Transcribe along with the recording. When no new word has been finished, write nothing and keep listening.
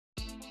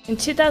In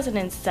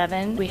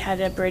 2007, we had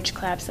a bridge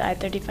collapse, the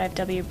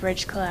I-35W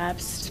bridge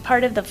collapse.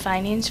 Part of the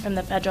findings from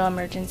the Federal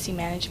Emergency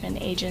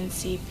Management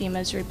Agency,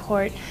 FEMA's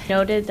report,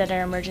 noted that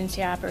our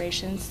Emergency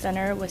Operations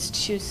Center was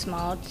too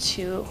small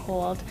to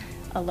hold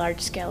a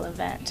large-scale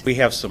event. We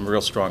have some real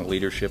strong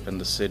leadership in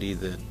the city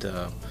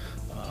that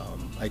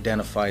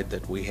identified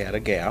that we had a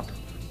gap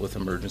with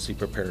emergency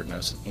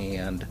preparedness,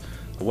 and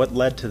what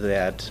led to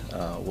that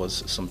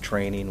was some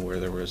training where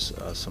there was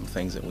some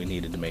things that we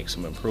needed to make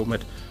some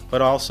improvement,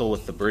 but also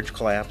with the bridge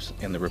collapse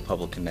and the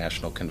Republican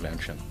National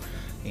Convention.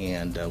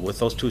 And with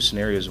those two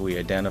scenarios, we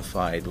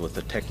identified with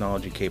the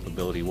technology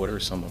capability, what are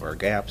some of our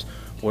gaps,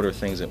 what are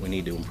things that we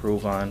need to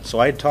improve on. So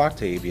I had talked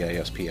to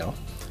AVI-SPL,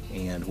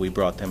 and we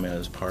brought them in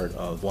as part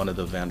of one of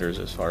the vendors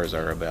as far as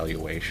our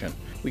evaluation.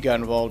 We got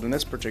involved in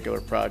this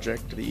particular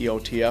project, the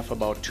EOTF,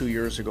 about 2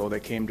 years ago. They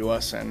came to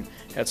us and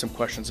had some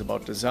questions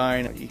about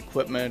design,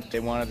 equipment. They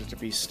wanted it to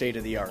be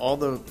state-of-the-art. All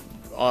the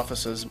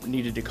offices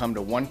needed to come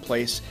to one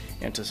place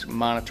and to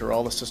monitor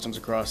all the systems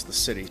across the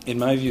city. In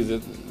my view,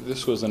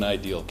 this was an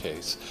ideal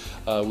case.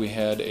 We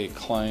had a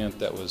client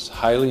that was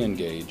highly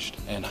engaged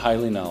and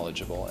highly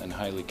knowledgeable and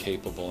highly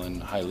capable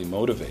and highly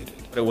motivated.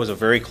 It was a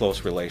very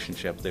close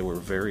relationship. They were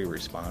very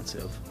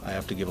responsive. I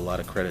have to give a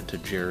lot of credit to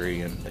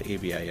Gerry and the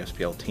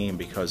AVI-SPL team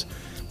because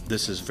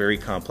this is very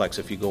complex.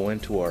 If you go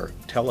into our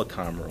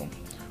telecom room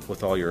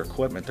with all your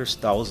equipment, there's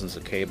thousands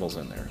of cables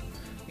in there.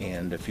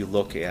 And if you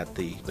look at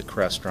the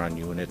Crestron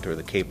unit or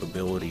the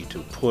capability to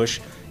push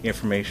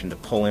information, to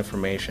pull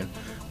information,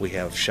 we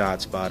have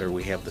ShotSpotter,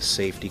 we have the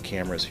safety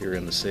cameras here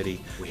in the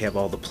city, we have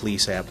all the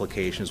police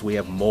applications, we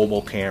have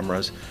mobile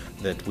cameras,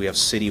 that we have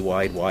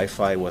citywide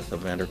Wi-Fi with a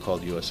vendor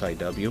called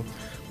USIW,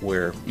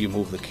 where you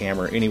move the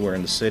camera anywhere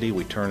in the city,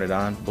 we turn it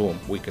on, boom,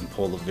 we can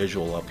pull the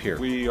visual up here.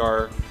 We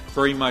are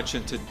very much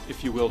into,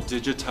 if you will,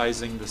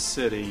 digitizing the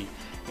city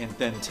and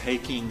then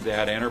taking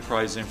that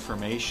enterprise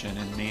information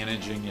and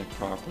managing it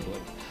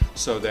properly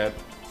so that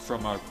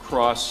from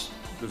across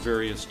the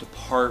various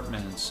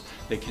departments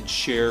they can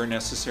share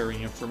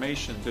necessary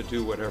information to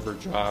do whatever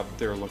job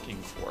they're looking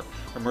for.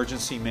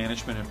 Emergency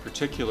management in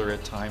particular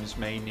at times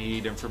may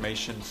need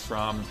information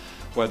from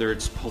whether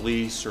it's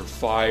police or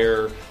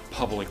fire,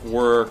 public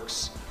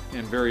works,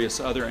 and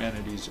various other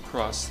entities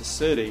across the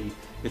city.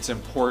 It's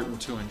important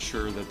to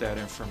ensure that that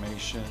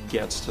information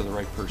gets to the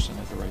right person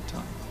at the right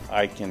time.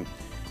 I can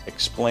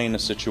explain a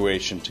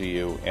situation to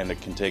you and it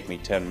can take me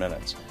 10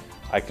 minutes.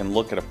 I can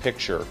look at a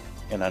picture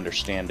and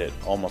understand it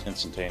almost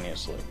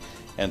instantaneously.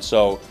 And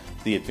so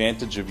the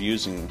advantage of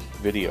using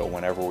video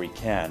whenever we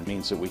can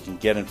means that we can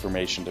get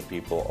information to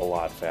people a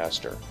lot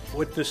faster.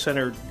 What this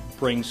center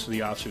brings to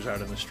the officers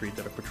out in the street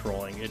that are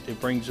patrolling, it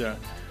brings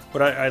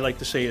what I like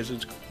to say is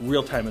it's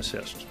real-time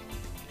assist.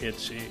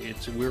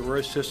 We're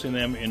assisting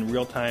them in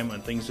real time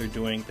on things they're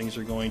doing, things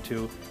they're going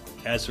to,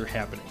 as they're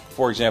happening.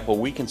 For example,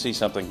 we can see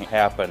something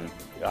happen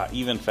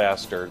even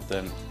faster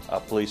than a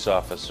police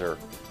officer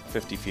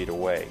 50 feet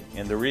away.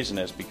 And the reason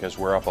is because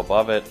we're up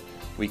above it,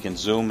 we can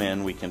zoom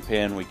in, we can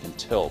pan, we can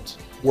tilt.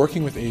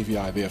 Working with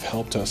AVI, they have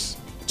helped us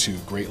to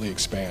greatly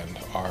expand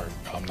our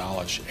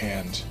knowledge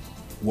and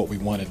what we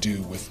want to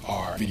do with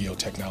our video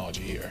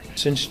technology here.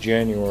 Since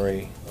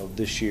January of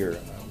this year,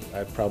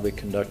 I've probably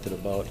conducted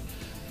about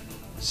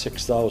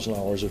 6,000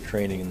 hours of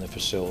training in the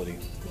facility,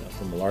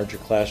 from a larger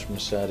classroom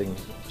setting,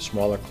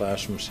 smaller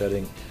classroom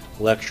setting,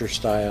 lecture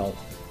style,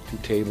 to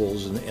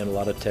tables and a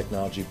lot of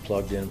technology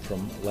plugged in,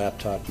 from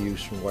laptop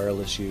use, from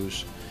wireless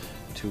use,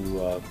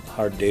 to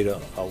hard data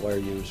wire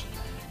use,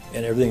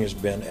 and everything has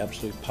been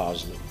absolutely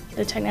positive.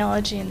 The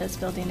technology in this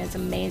building is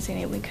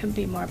amazing, and we couldn't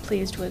be more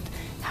pleased with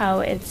how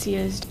it's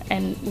used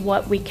and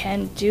what we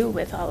can do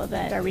with all of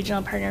it. Our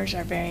regional partners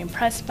are very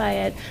impressed by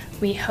it.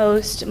 We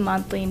host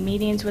monthly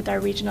meetings with our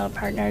regional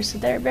partners, so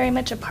they're very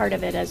much a part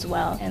of it as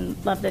well and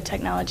love the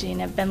technology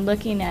and have been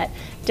looking at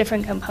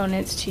different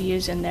components to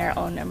use in their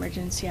own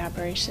emergency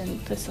operation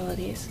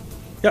facilities.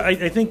 Yeah,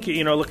 I think,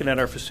 looking at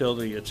our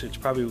facility, it's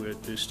probably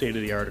the state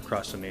of the art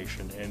across the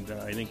nation, and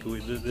I think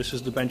this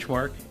is the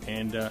benchmark,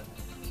 and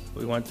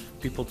we want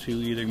people to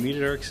either meet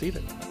it or exceed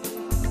it.